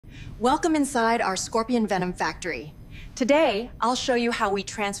Welcome inside our scorpion venom factory. Today, I'll show you how we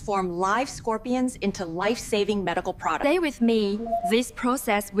transform live scorpions into life-saving medical products. Stay with me. This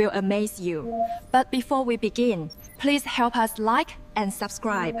process will amaze you. But before we begin, please help us like and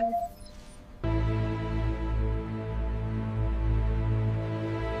subscribe.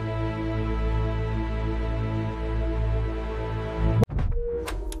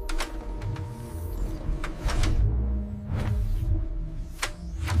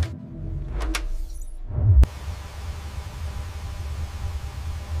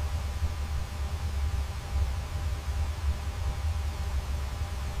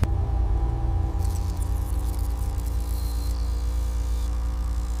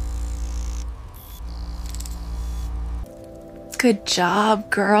 Good job,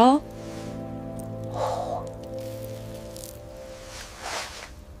 girl.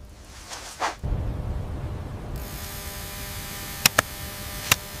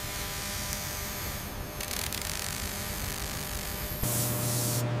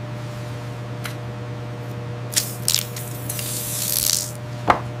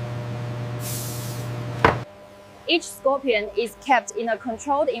 Each scorpion is kept in a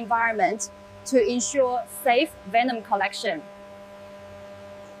controlled environment to ensure safe venom collection.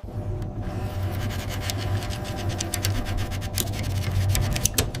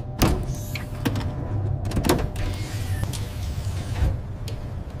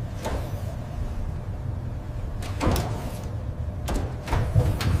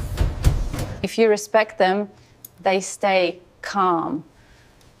 If you respect them, they stay calm.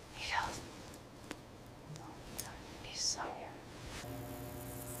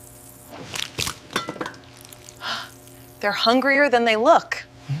 They're hungrier than they look.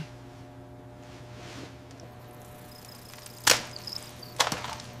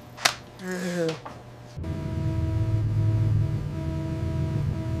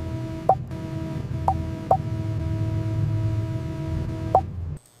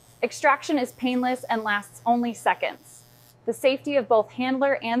 Extraction is painless and lasts only seconds. The safety of both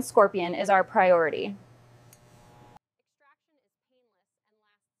handler and scorpion is our priority.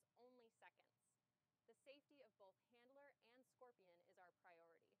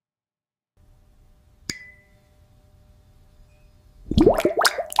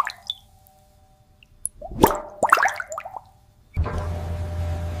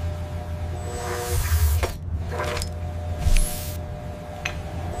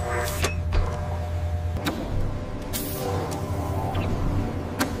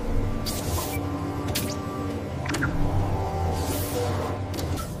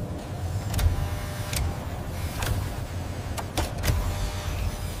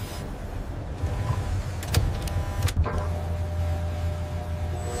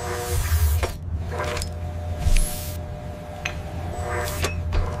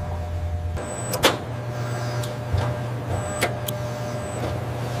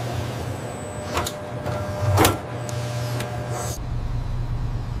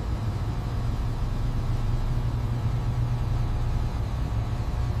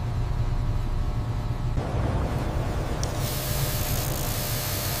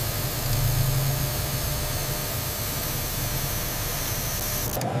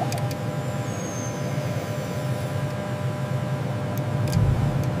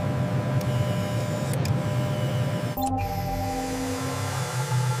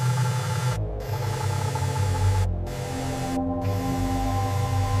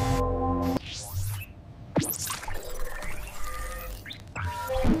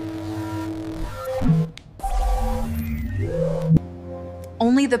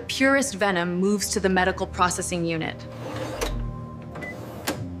 Only the purest venom moves to the medical processing unit.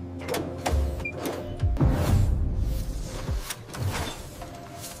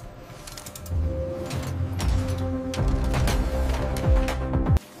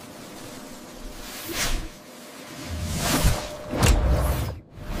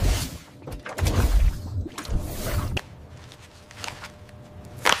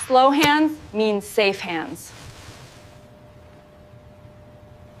 Slow hands means safe hands.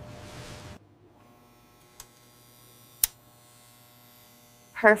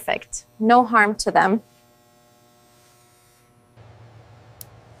 Perfect. No harm to them.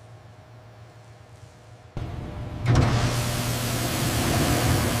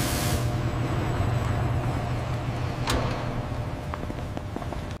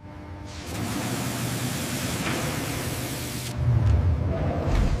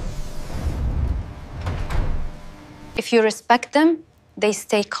 If you respect them, they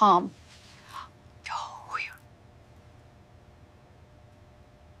stay calm.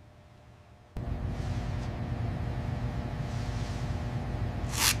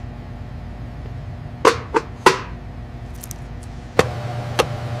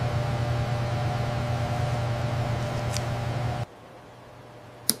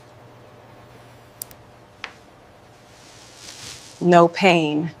 No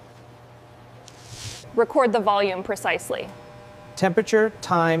pain. Record the volume precisely. Temperature,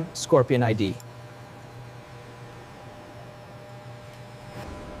 time, scorpion ID.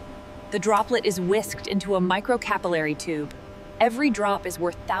 The droplet is whisked into a microcapillary tube. Every drop is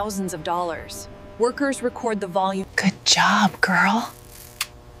worth thousands of dollars. Workers record the volume. Good job, girl.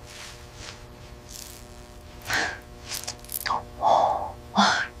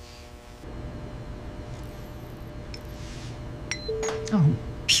 Oh,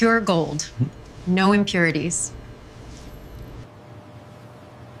 pure gold. No impurities.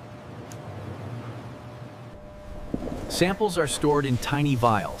 Samples are stored in tiny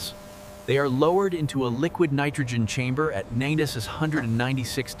vials. They are lowered into a liquid nitrogen chamber at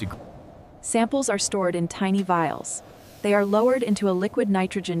 -196 degrees. Samples are stored in tiny vials. They are lowered into a liquid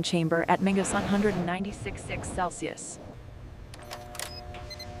nitrogen chamber at -196 Celsius.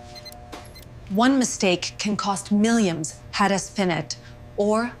 One mistake can cost millions, had us spin it,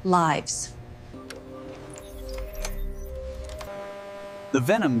 or lives. The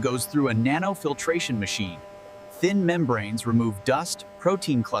venom goes through a nanofiltration machine. Thin membranes remove dust,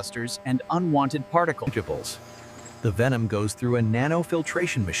 protein clusters, and unwanted particles. The venom goes through a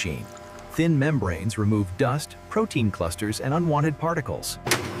nanofiltration machine. Thin membranes remove dust, protein clusters, and unwanted particles.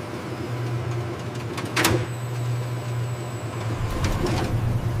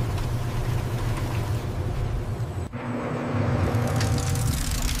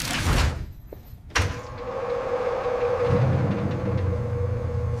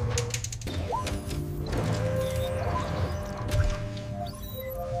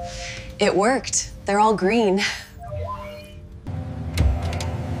 It worked. They're all green.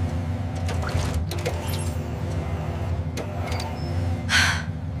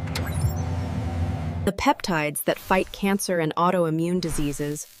 The peptides that fight cancer and autoimmune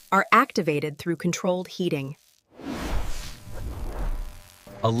diseases are activated through controlled heating.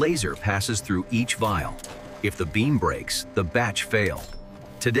 A laser passes through each vial. If the beam breaks, the batch failed.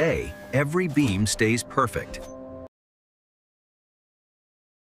 Today, every beam stays perfect.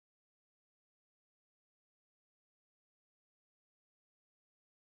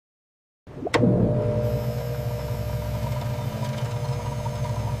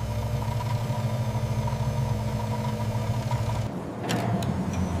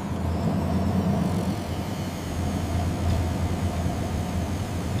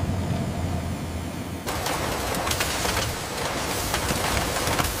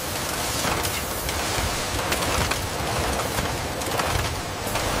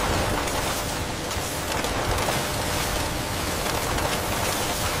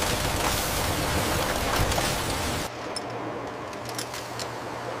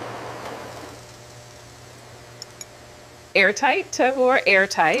 Airtight to more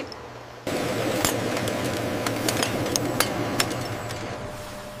airtight.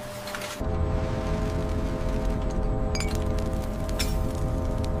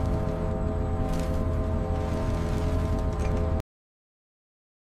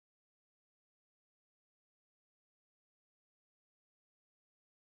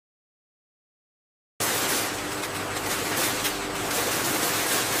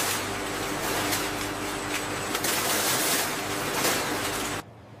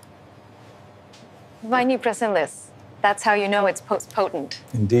 Why you pressing this? That's how you know it's potent.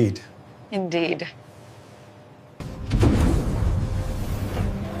 Indeed. Indeed.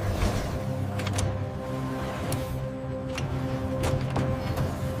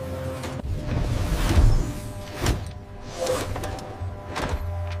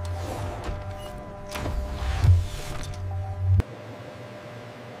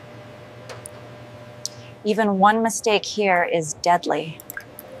 Even one mistake here is deadly.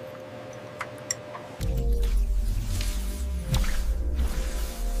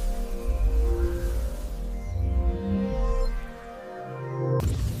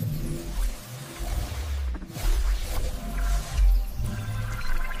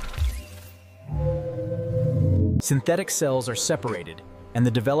 Synthetic cells are separated, and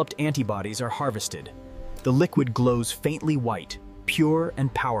the developed antibodies are harvested. The liquid glows faintly white, pure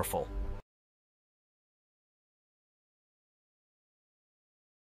and powerful.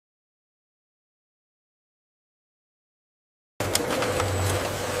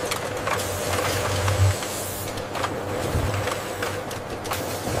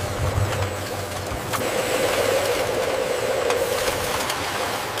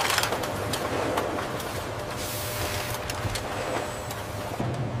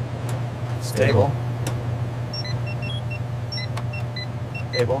 Stable.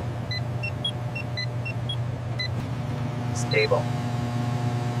 Stable. Stable.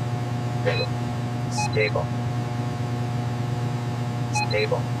 Stable. Stable.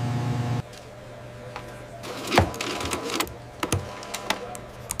 Stable.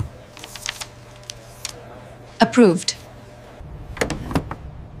 Approved.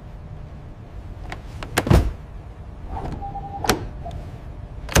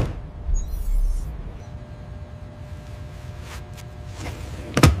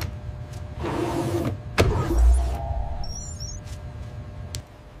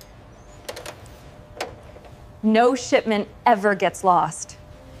 No shipment ever gets lost.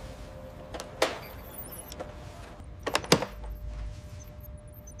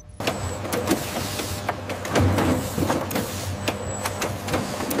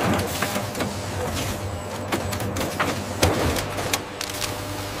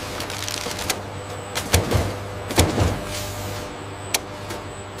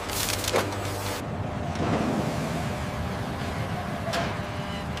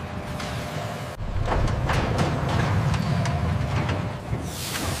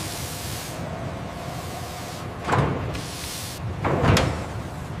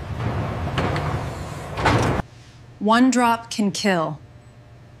 One drop can kill.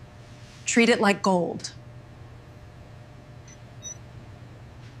 Treat it like gold.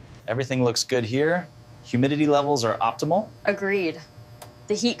 Everything looks good here. Humidity levels are optimal. Agreed.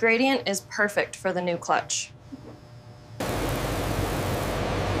 The heat gradient is perfect for the new clutch.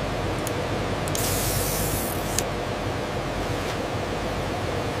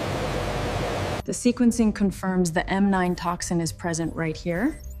 The sequencing confirms the M9 toxin is present right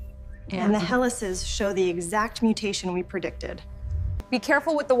here. And the helices show the exact mutation we predicted. Be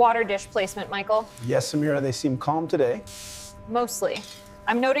careful with the water dish placement, Michael. Yes, Samira, they seem calm today. Mostly.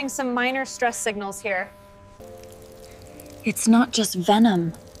 I'm noting some minor stress signals here. It's not just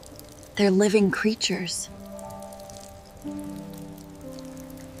venom. They're living creatures.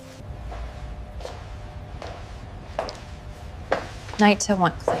 Night to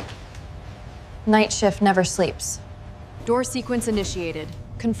 1 click. Night shift never sleeps. Door sequence initiated.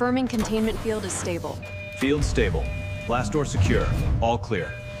 Confirming containment field is stable. Field stable. Blast door secure. All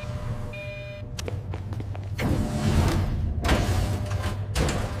clear.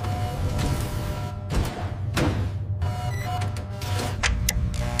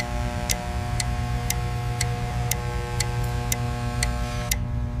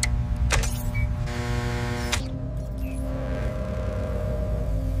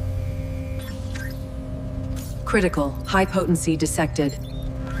 Critical. High potency dissected.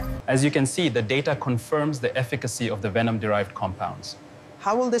 As you can see, the data confirms the efficacy of the venom-derived compounds.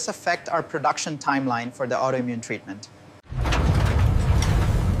 How will this affect our production timeline for the autoimmune treatment?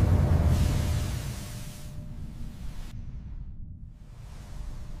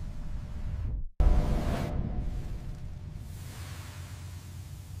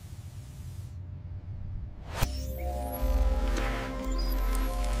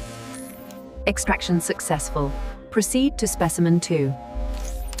 Extraction successful. Proceed to specimen 2.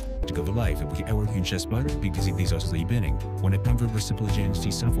 Of life, everything just better because it is also living. When it comes to recycling,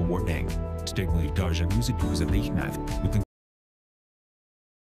 it's simple working. Technically, darja music is a big math.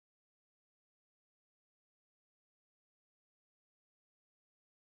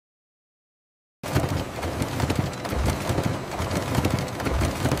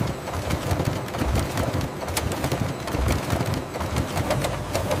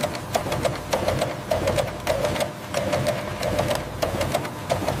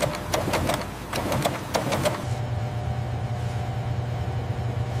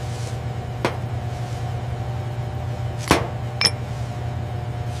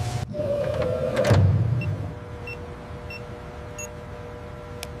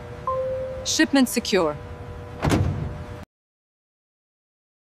 Shipment secure.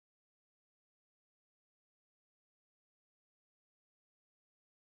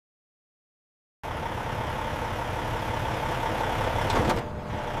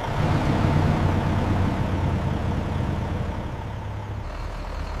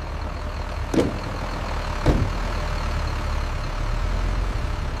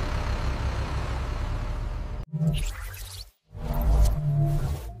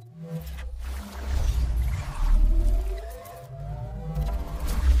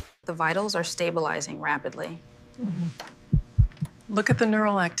 The vitals are stabilizing rapidly. Look at the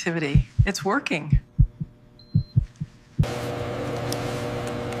neural activity. It's working.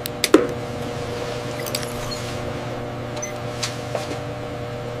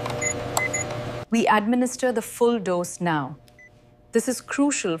 We administer the full dose now. This is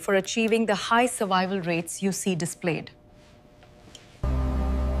crucial for achieving the high survival rates you see displayed.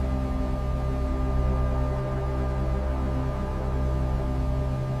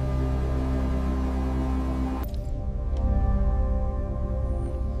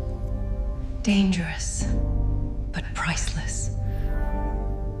 Dangerous, but priceless.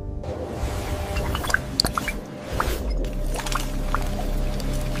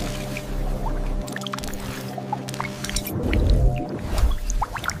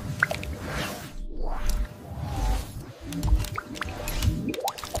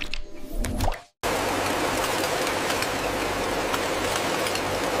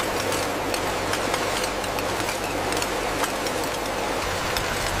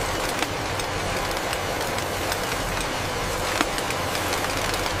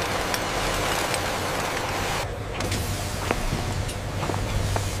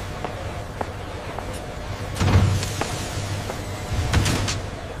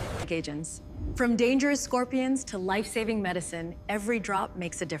 Agents. From dangerous scorpions to life-saving medicine, every drop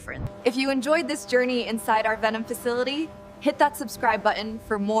makes a difference. If you enjoyed this journey inside our Venom facility, hit that subscribe button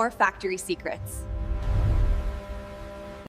for more factory secrets.